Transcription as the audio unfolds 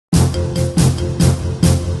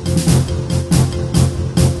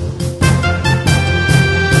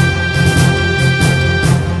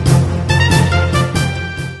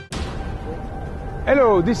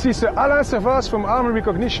Hello, this is Alain Servas from Armoured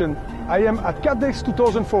Recognition. I am at KADEX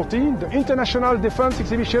 2014, the International Defense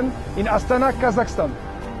Exhibition in Astana, Kazakhstan.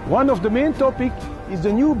 One of the main topics is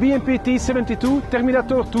the new BMPT-72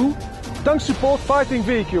 Terminator 2 tank support fighting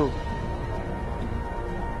vehicle.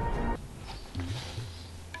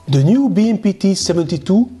 The new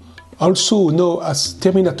BMPT-72, also known as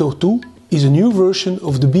Terminator 2, is a new version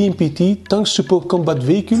of the BMPT tank support combat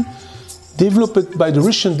vehicle developed by the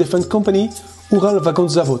Russian defense company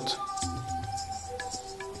Uralvagonzavod.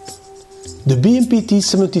 The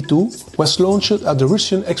BMPT-72 was launched at the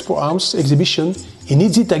Russian Expo Arms exhibition in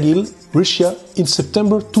Nizhny Tagil, Russia in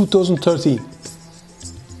September 2013.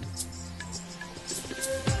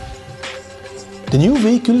 The new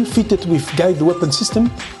vehicle, fitted with guided weapon system,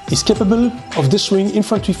 is capable of destroying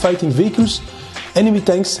infantry fighting vehicles, enemy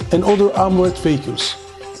tanks and other armoured vehicles.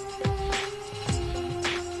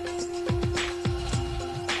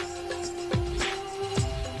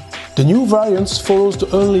 The new variant follows the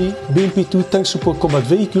early BMP-2 tank support combat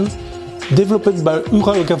vehicle developed by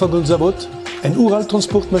Uralvagonzavod and Ural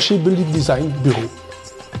Transport Machine Building Design Bureau.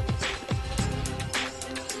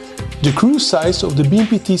 The crew size of the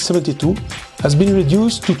BMPT-72 has been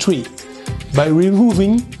reduced to 3 by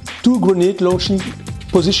removing 2 grenade launching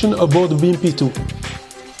positions aboard the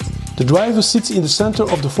BMP-2. The driver sits in the center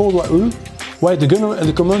of the forward hull, while the gunner and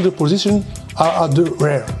the commander position are at the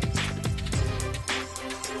rear.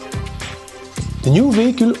 The new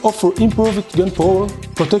vehicle offers improved gun power,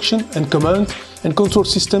 protection and command and control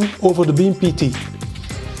system over the BMPT.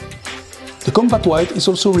 The combat weight is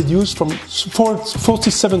also reduced from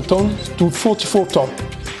 47 tons to 44 tons.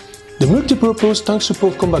 The multi-purpose tank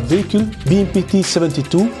support combat vehicle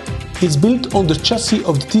BMPT-72 is built on the chassis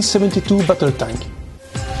of the T-72 battle tank.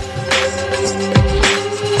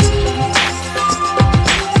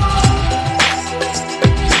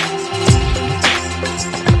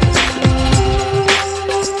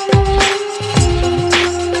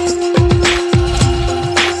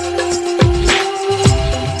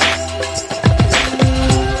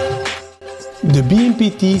 The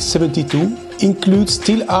BMPT-72 includes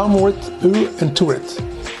steel armoured hull and turret.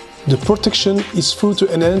 The protection is further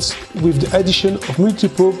enhanced with the addition of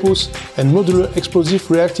multi-purpose and modular explosive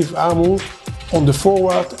reactive armour on the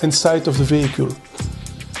forward and side of the vehicle.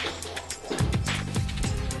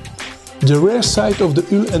 The rear side of the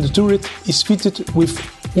hull and the turret is fitted with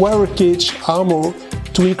wire cage armour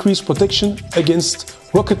to increase protection against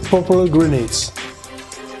rocket-propelled grenades.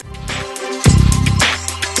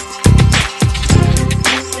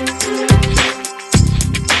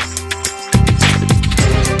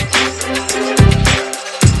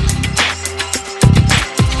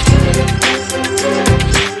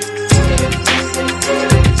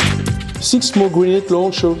 Six more grenade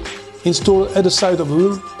launchers installed at the side of the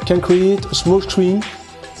hull can create a smoke screen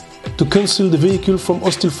to conceal the vehicle from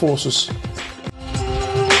hostile forces.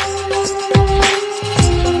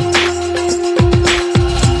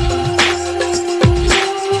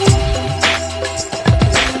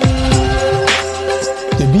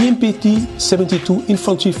 The BMPT-72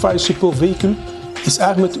 infantry fire support vehicle is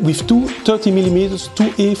armed with two 30mm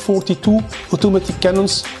 2A42 automatic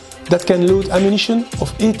cannons that can load ammunition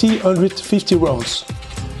of 150 rounds,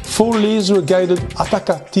 4 laser-guided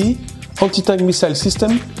Ataka-T anti-tank missile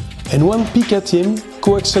system and 1 PKTM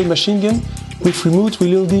coaxial machine gun with remote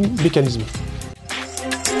reloading mechanism.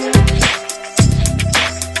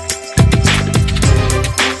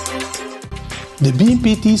 The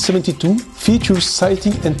BMPT-72 features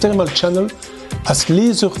sighting and thermal channel as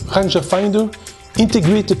laser rangefinder,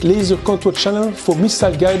 integrated laser control channel for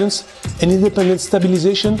missile guidance and independent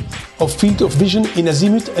stabilization of field of vision in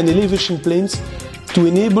azimuth and elevation planes to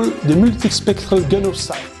enable the multispectral gunner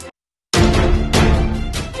sight.